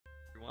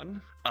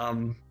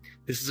everyone.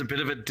 This is a bit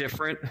of a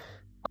different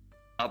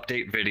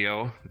update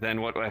video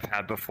than what I've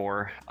had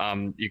before.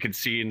 You can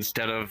see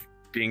instead of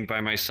being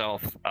by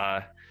myself,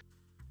 I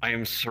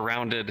am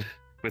surrounded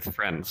with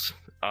friends.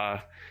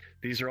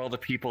 These are all the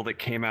people that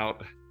came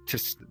out to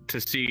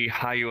see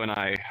Hayu and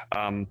I.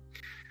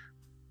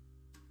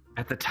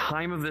 At the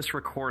time of this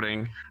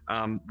recording,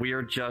 we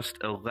are just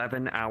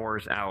 11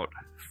 hours out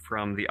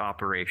from the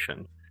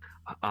operation.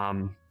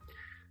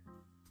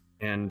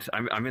 And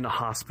I'm in a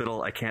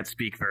hospital. I can't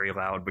speak very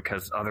loud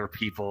because other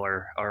people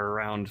are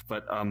around,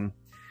 but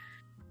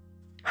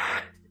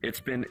it's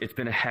been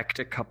a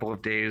hectic couple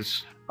of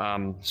days,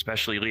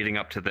 especially leading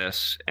up to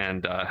this,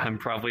 and I'm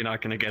probably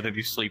not going to get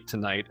any sleep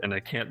tonight, and I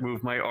can't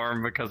move my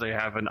arm because I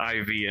have an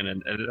IV in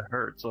it, and it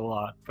hurts a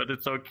lot, but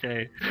it's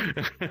okay.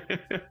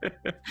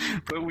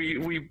 But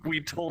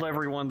we told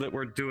everyone that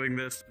we're doing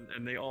this,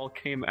 and they all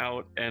came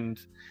out, and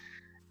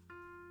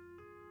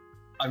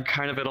I'm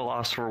kind of at a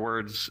loss for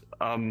words.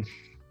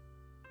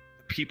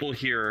 People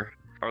here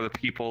are the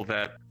people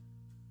that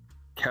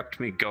kept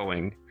me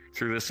going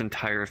through this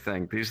entire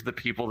thing. These are the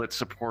people that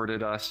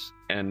supported us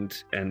and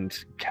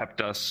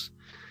kept us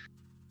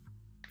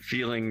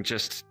feeling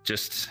just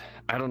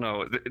I don't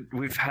know.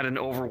 We've had an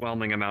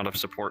overwhelming amount of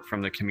support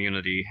from the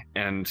community,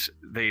 and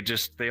they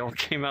all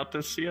came out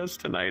to see us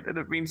tonight, and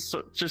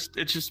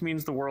it just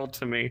means the world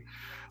to me.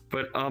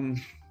 But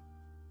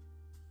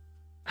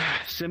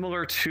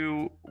similar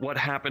to what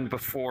happened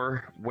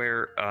before,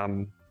 where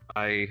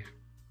I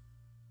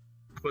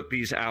put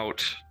these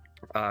out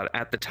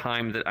at the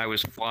time that I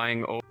was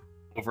flying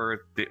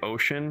over the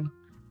ocean,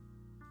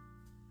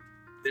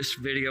 this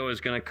video is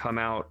going to come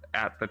out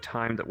at the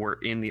time that we're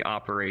in the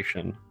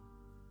operation.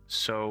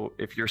 So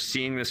if you're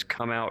seeing this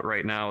come out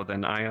right now,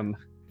 then I am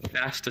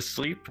fast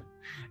asleep,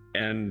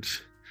 and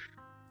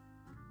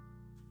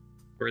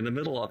we're in the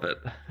middle of it.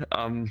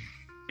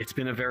 It's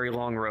been a very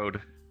long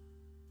road,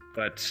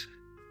 but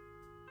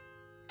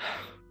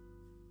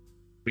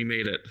we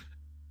made it.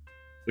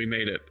 We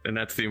made it, and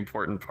that's the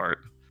important part.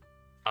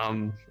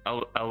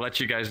 I'll let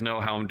you guys know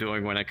how I'm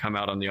doing when I come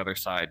out on the other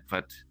side,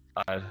 but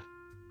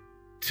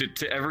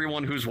to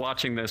everyone who's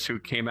watching this who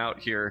came out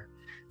here,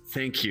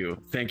 thank you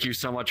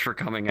so much for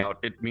coming out.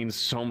 It means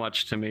so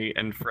much to me,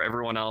 and for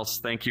everyone else,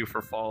 thank you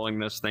for following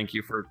this, thank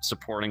you for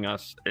supporting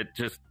us.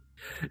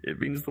 It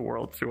means the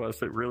world to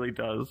us. It really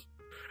does.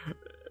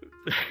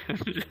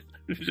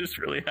 Just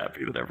really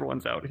happy that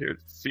everyone's out here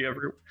to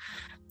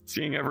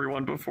seeing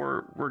everyone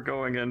before we're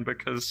going in,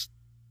 because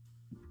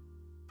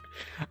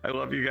I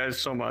love you guys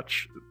so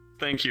much.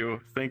 Thank you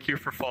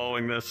for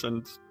following this,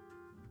 and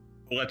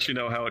I'll let you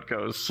know how it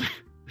goes.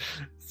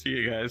 See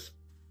you guys.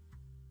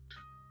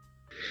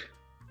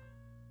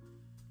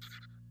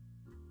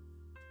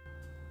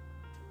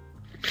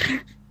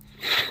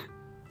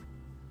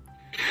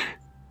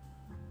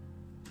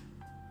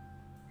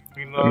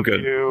 We love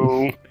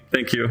you.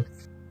 Thank you.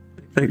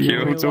 Thank you.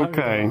 It's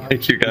okay.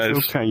 Thank you guys.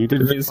 It's okay. You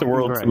did. It means the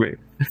world to me.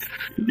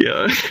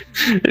 Yeah.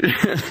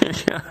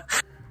 Yeah.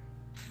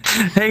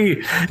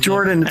 Hey,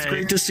 Jordan, it's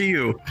great to see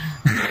you.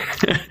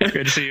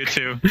 Good to see you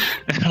too.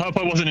 I hope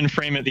I wasn't in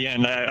frame at the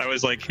end. I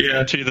was like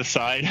to the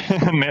side.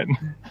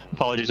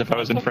 Apologies if I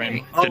was in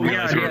frame. Oh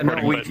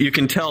yeah. You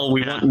can tell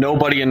we want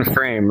nobody in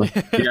frame.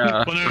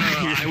 Yeah. Well, no.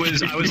 I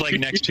was like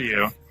next to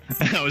you.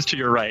 I was to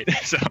your right.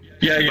 So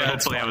yeah.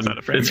 Hopefully I was out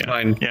of frame. It's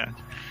fine. Yeah.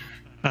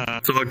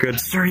 It's all good.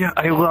 Surya,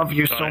 I love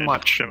you so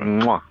much.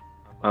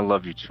 I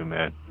love you too,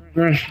 man.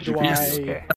 Yes.